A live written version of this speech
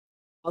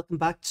Welcome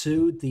back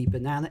to the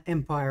Banana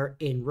Empire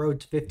in Road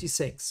to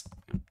 56.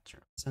 Turn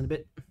the sound a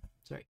bit.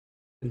 Sorry,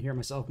 couldn't hear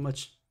myself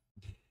much.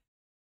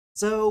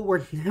 So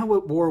we're now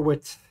at war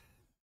with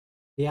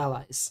the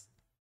Allies,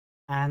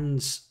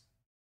 and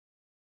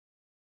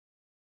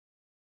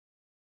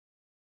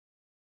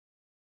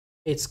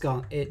it's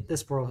gone.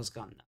 This world has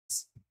gone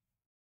nuts.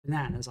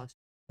 Bananas, I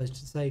should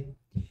say.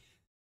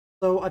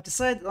 So I've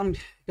decided I'm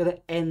gonna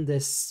end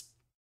this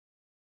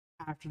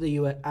after the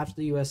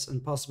US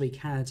and possibly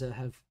Canada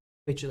have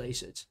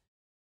capitulated.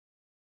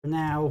 For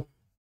now,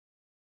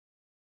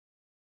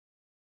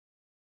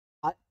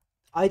 I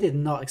I did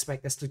not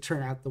expect this to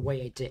turn out the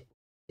way it did.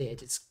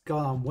 It's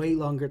gone on way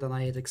longer than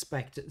I had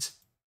expected.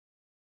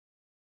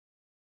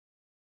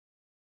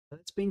 But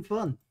it's been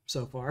fun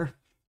so far.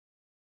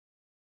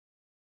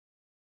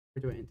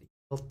 We're doing anything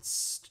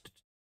else.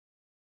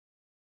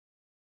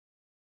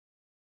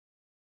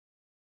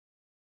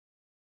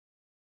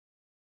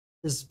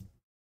 There's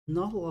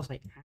not a lot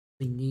I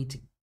actually need to.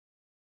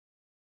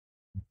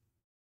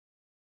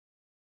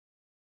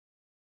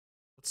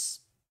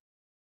 It's,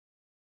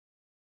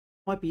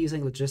 might be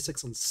using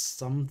logistics on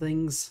some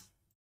things.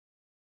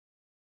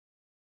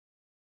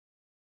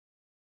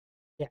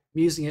 Yeah,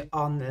 I'm using it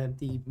on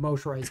the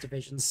motorized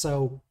divisions,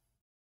 so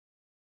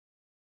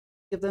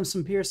give them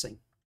some piercing.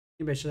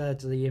 Maybe I should add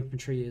to the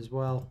infantry as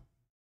well.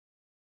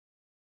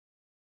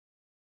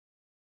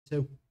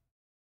 So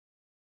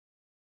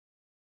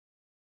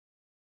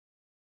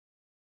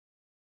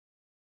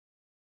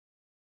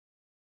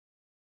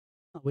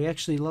we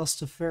actually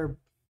lost a fair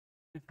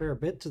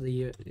bit to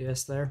the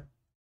US there.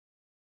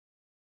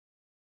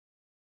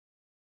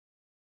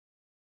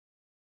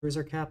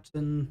 Cruiser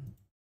captain,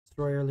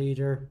 destroyer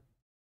leader,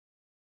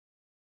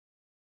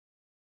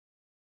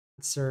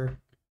 sir,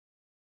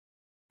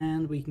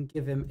 and we can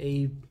give him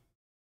a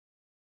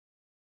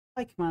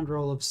high command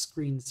role of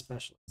screen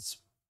specialist.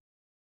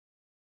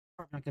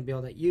 Probably not going to be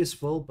all that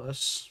useful,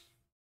 but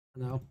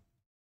you know.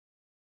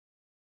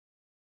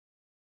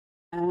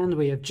 And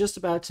we have just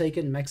about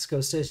taken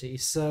Mexico City,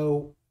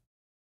 so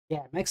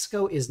yeah,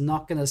 Mexico is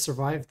not going to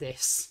survive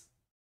this.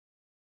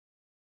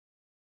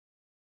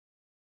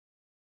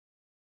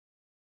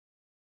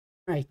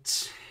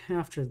 Right,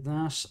 after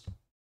that,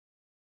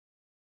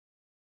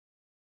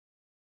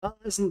 well,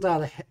 that's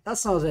not a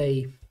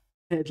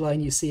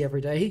headline you see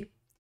every day.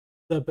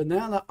 The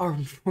Banana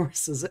Armed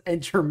Forces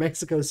enter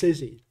Mexico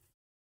City.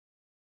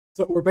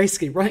 So we're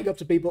basically running up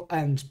to people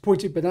and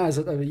pointing bananas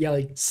at them and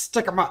yelling,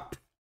 "Stick them up!"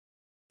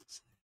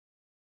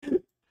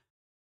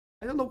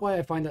 I don't know why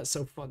I find that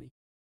so funny.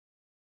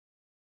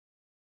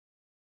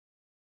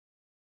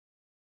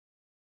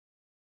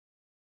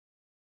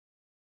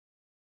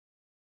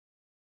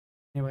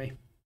 Anyway,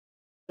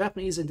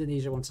 Japanese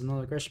Indonesia wants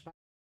another aggression back.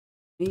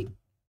 Neat.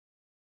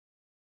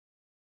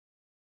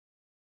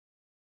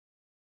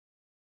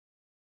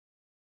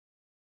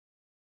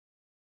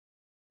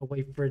 I'll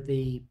wait for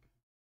the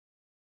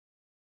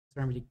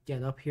army to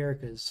get up here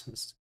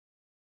because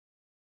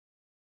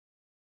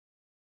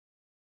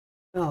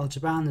well,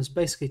 Japan has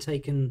basically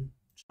taken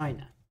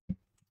China.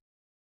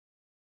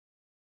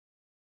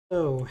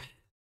 So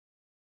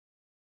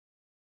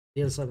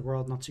the other side of the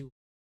world, not too.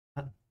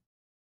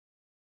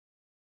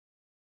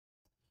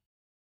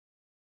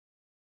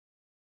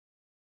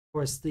 Of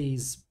course,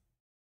 these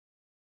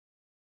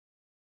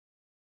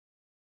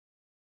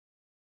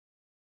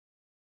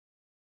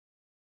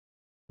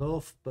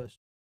off, but I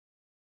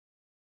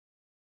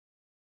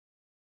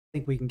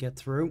think we can get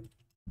through.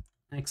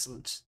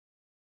 Excellent.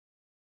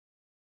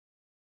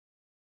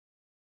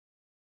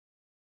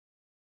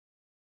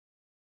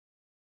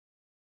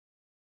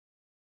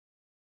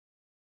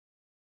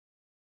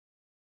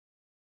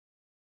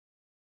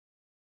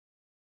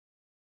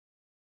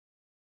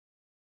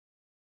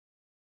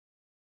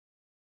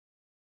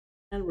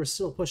 And we're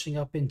still pushing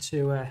up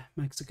into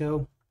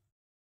Mexico.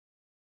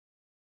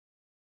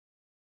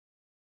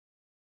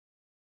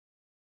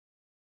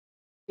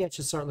 Yeah,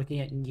 should start looking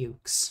at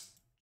nukes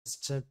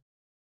just to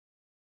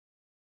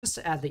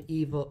add the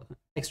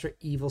extra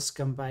evil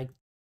scumbag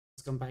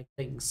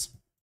things.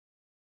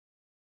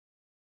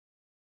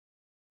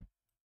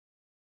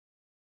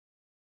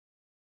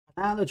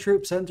 And the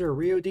troops enter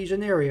Rio de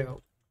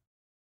Janeiro.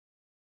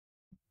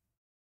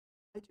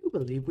 I do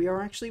believe we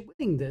are actually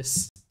winning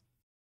this.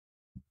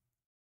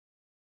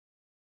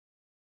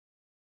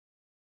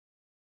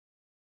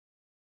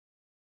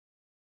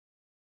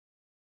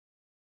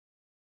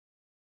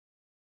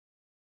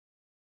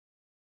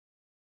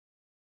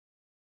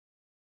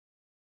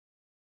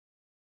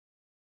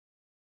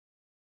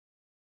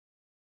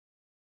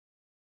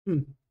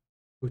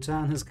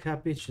 Bhutan has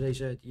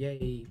capitulated.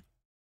 Yay.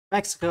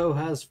 Mexico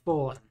has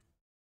fallen.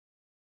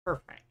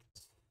 Perfect.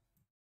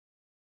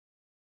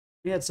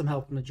 We had some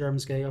help from the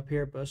Germans getting up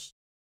here, but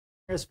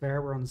it's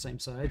fair. We're on the same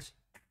side.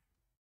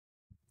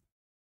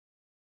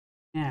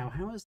 Now,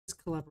 how is this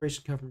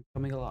collaboration government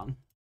coming along?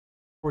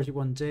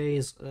 41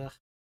 days. Ugh.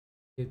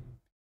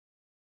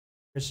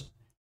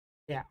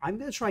 Yeah, I'm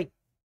going to try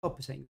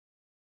puppeting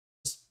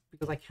just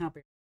because I can't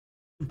be.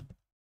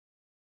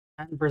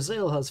 And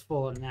Brazil has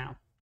fallen now.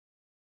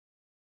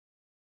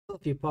 Still a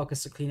few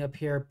pockets to clean up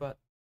here, but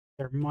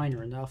they're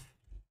minor enough.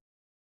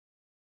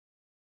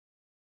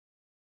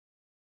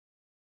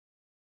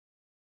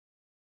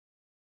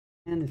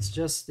 And it's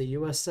just the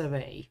US of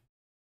A.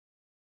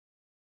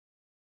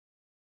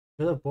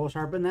 Could have bought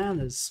our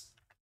bananas.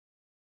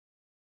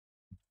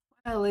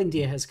 Well,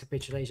 India has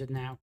capitulated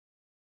now.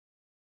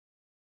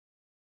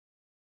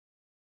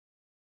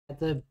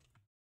 The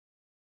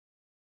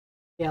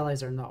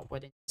Allies are not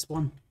winning this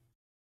one.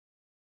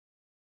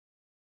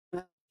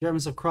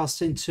 Germans have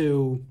crossed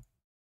into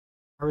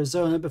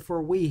Arizona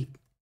before we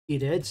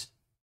did.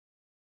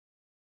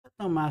 But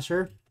no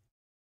matter.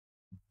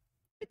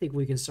 I think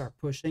we can start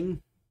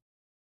pushing.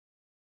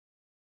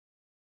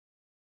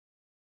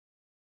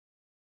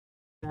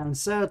 Down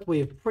south, we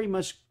have pretty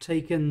much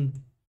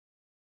taken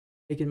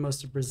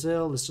most of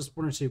Brazil. There's just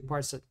one or two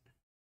parts that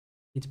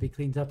need to be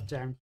cleaned up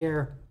down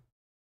here.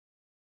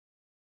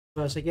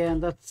 But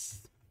again,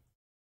 that's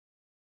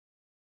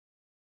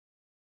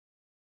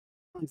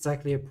not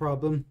exactly a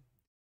problem.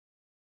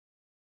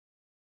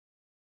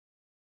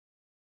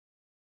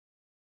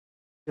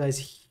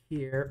 Guys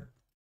here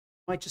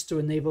might just do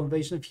a naval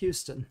invasion of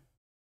Houston.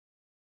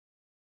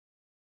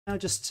 Now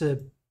just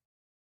to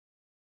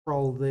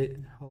roll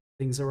the whole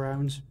things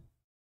around.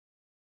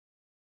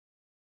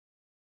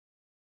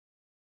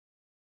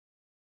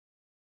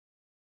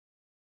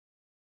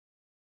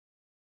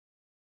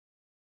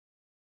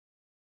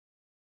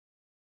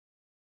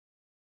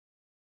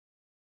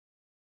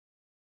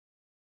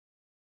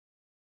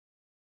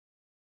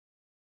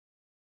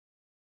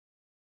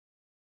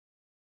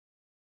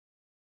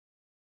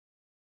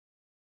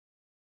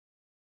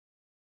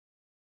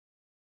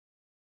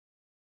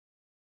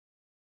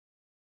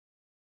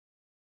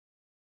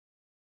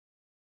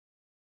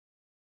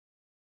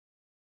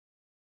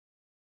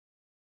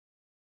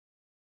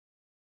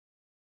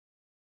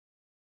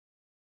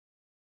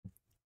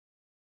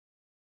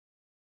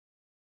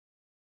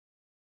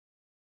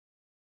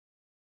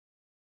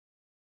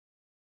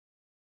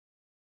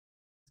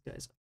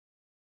 Guys.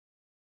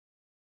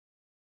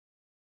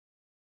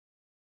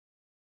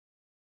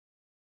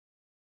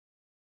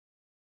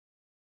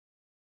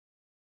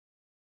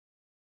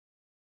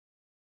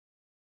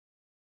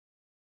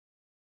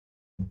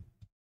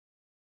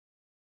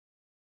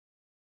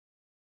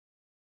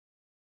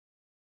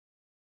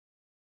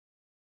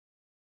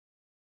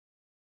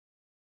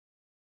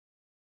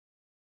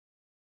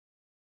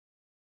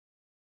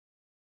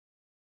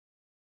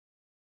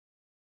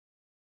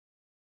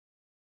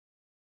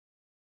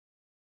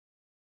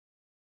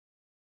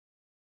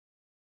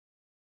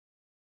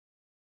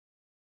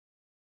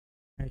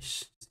 Right,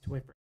 just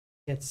wait for it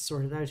to get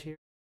sorted out here.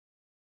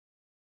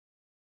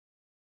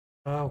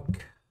 Oh,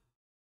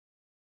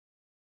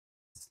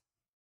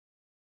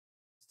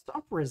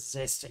 stop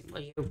resisting,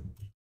 will you?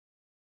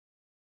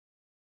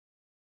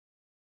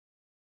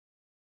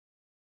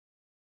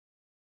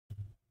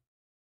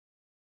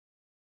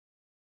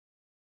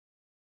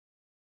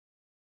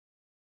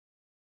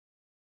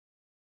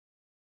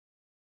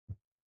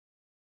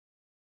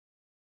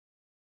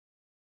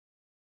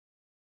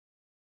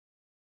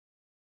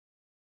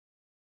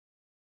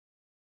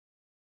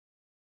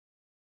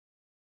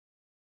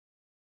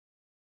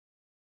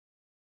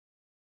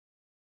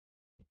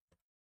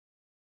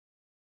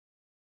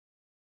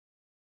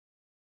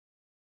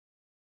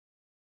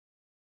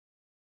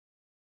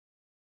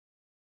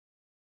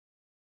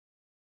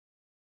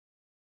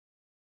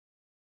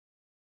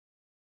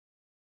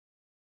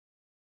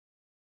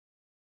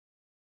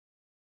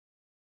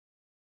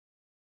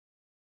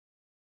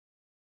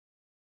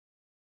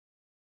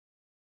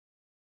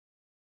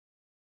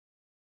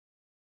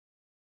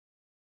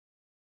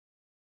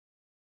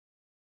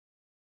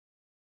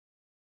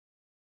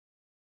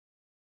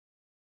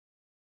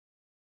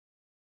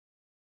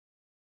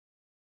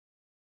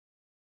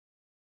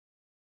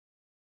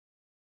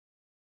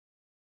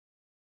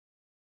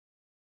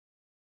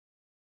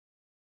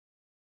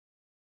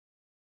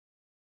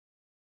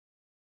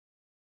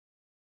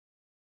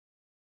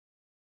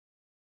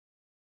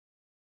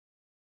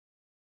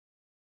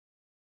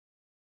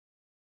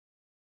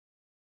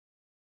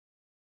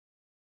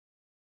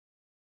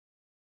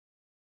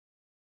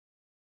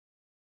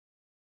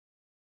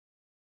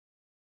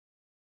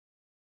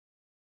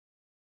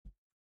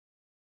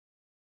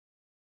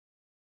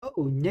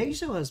 Oh,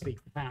 NATO has been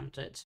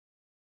founded.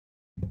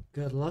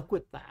 Good luck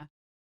with that.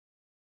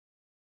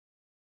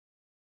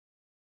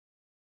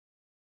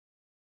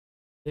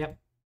 Yep,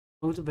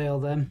 won't avail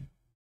them.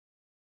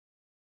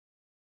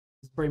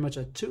 It's pretty much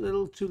a too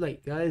little, too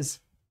late,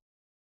 guys.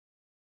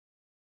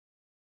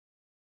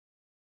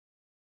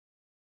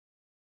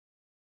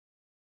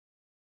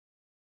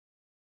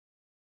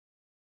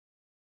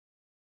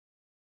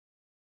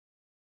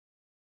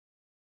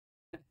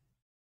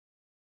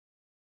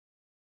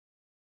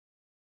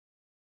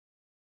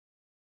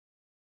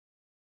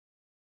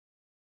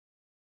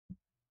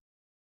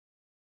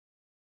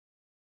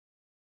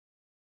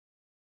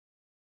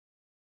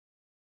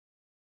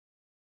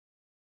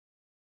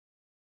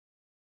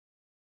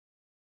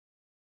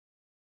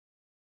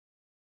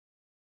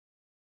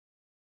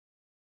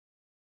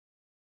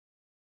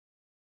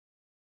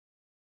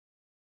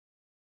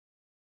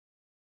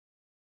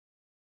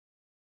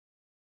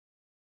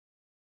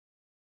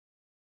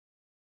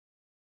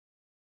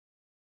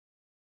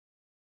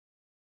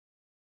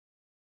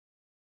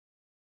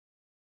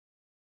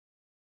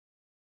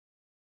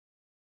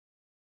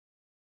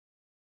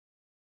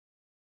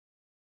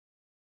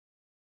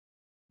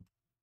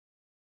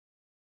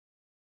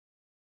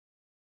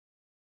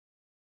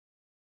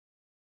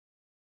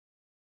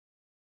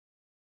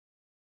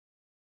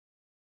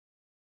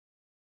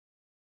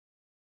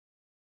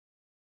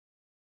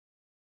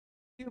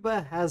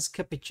 Cuba has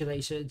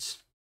capitulated.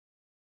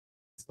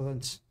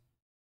 Excellent.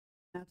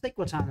 Now take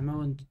Guantanamo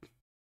and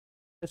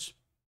just.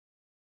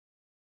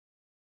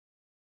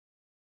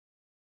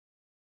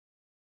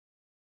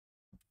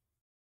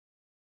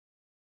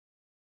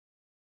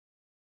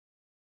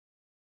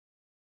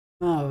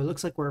 Oh, it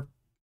looks like we're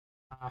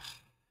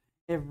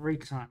every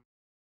time.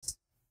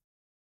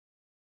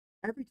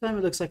 Every time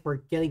it looks like we're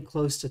getting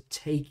close to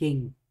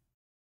taking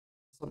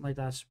something like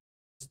that.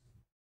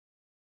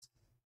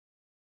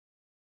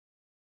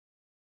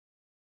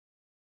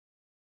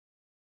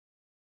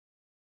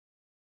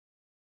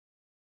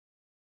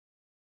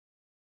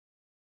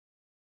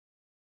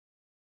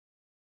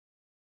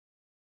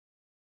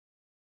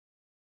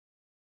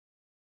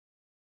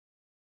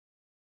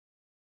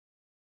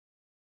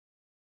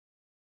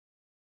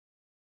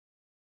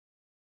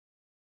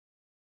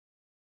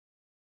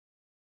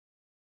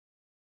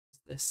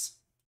 This.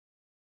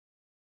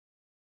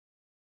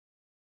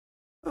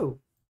 Oh,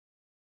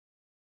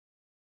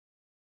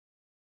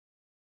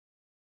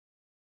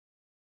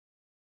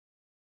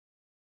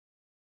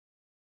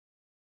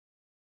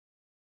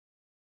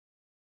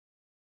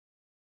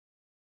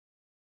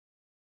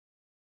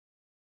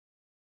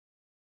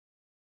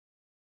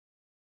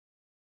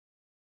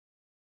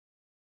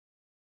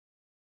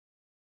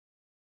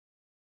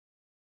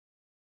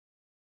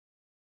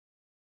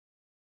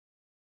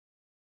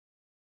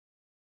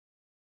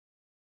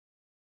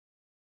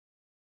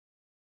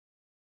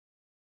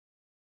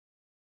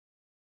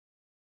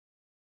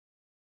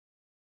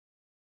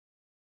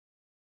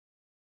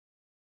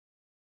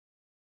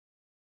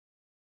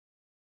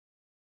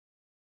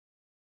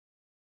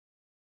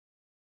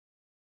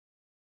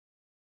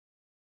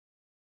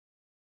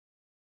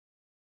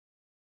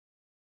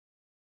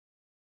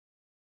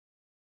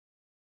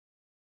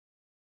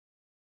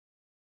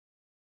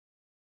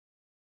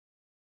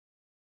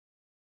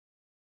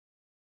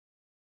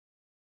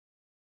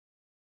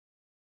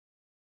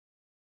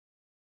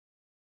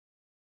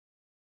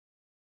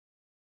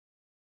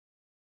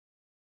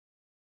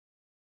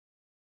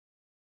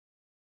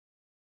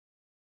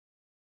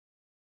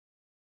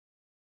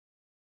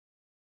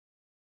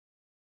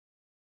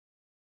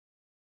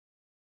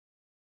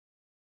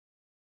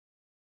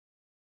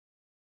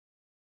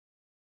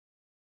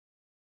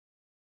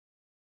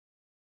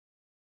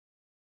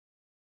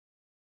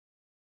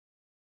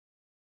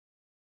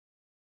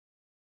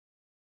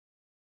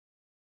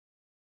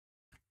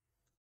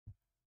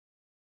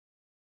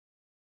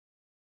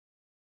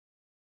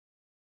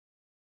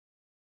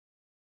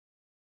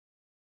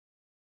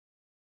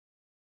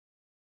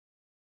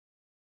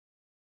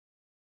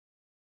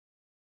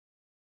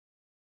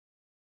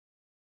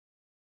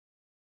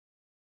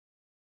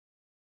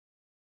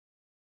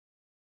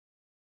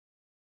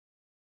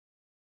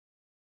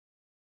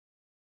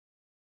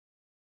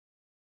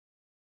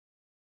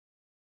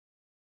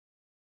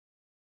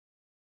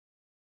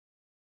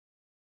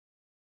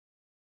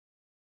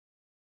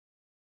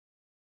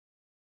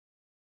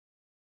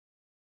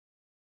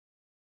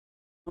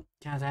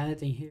 can't add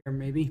anything here,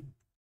 maybe.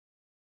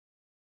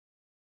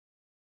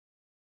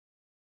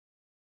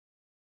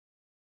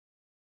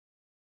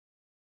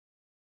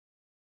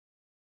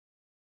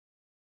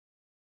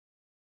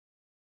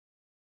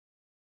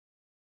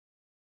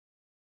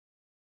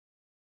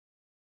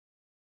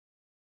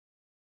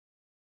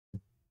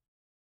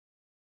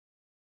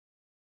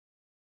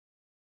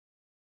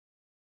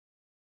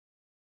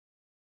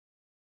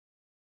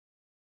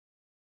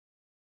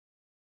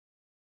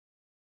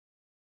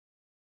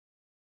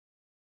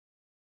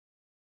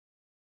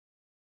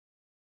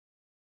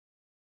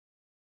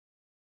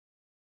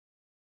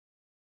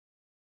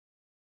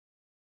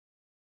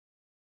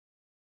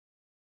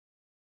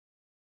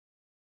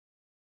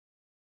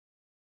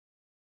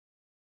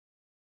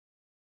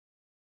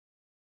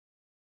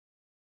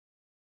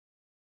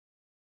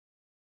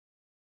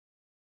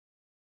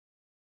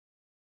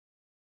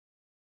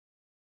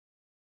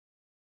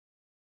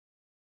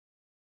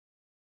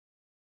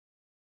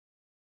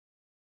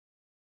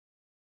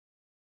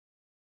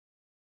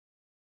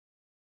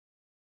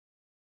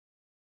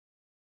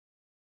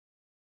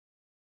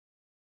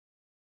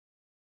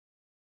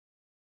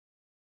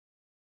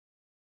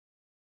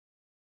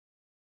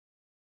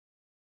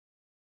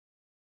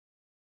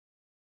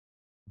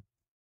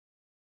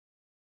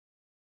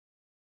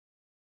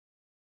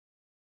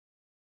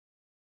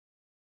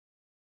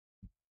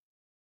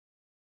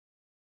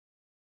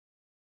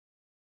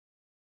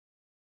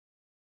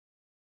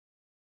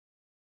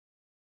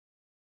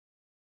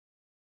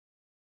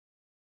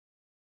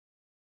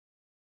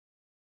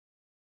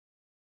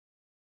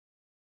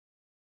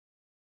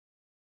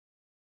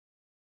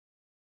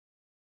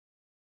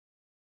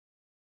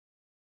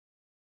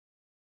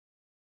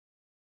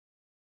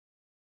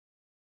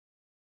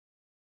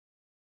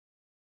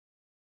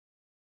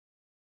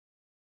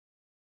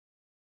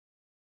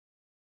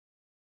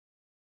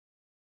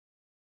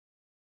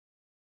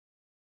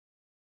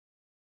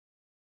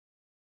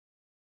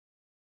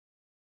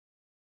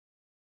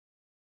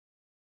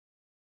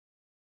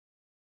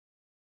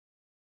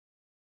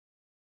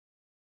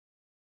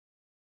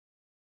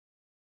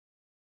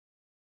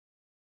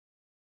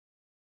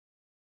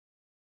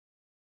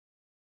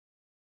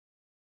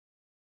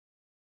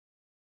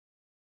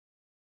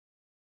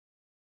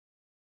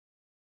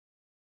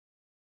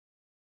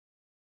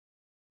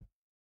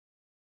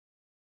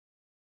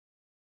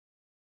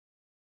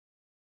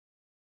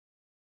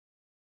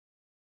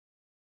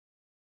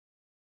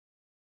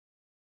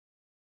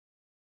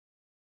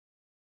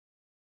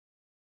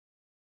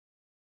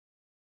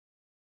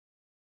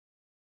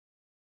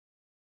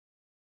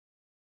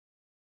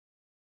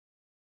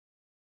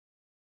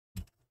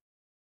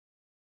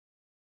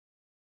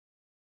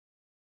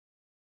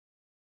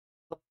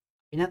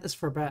 been at this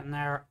for about an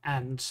hour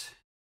and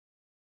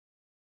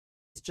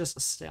it's just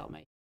a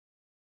stalemate.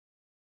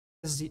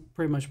 This is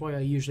pretty much why I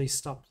usually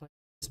stop playing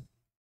at this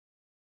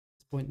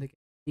point in the game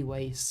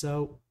anyway.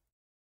 So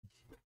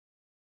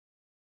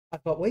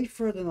I've got way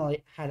further than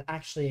I had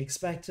actually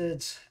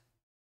expected.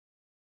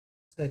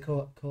 So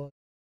it's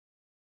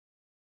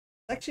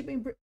actually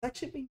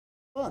been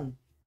fun.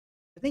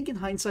 I think in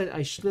hindsight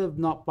I should have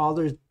not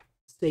bothered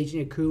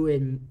staging a coup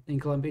in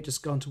Colombia,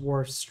 just gone to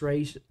war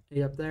straight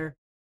up there.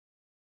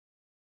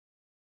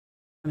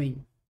 I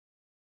mean,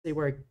 they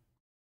were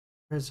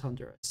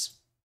Honduras.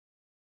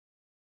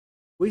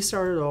 We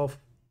started off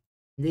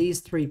in these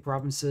three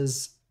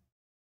provinces.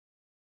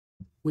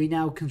 We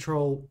now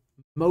control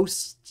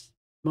most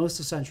of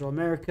Central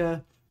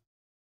America,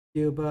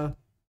 Cuba,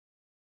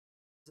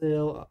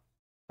 Brazil,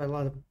 a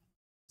lot of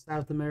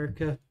South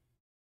America.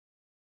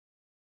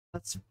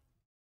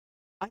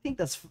 I think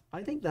that's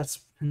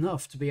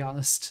enough, to be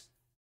honest.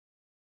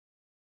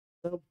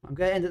 So I'm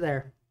gonna end it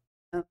there.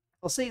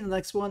 I'll see you in the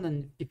next one,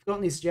 and if you've got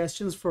any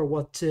suggestions for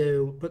what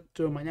to put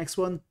to my next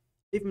one,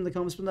 leave them in the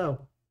comments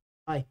below.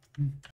 Bye.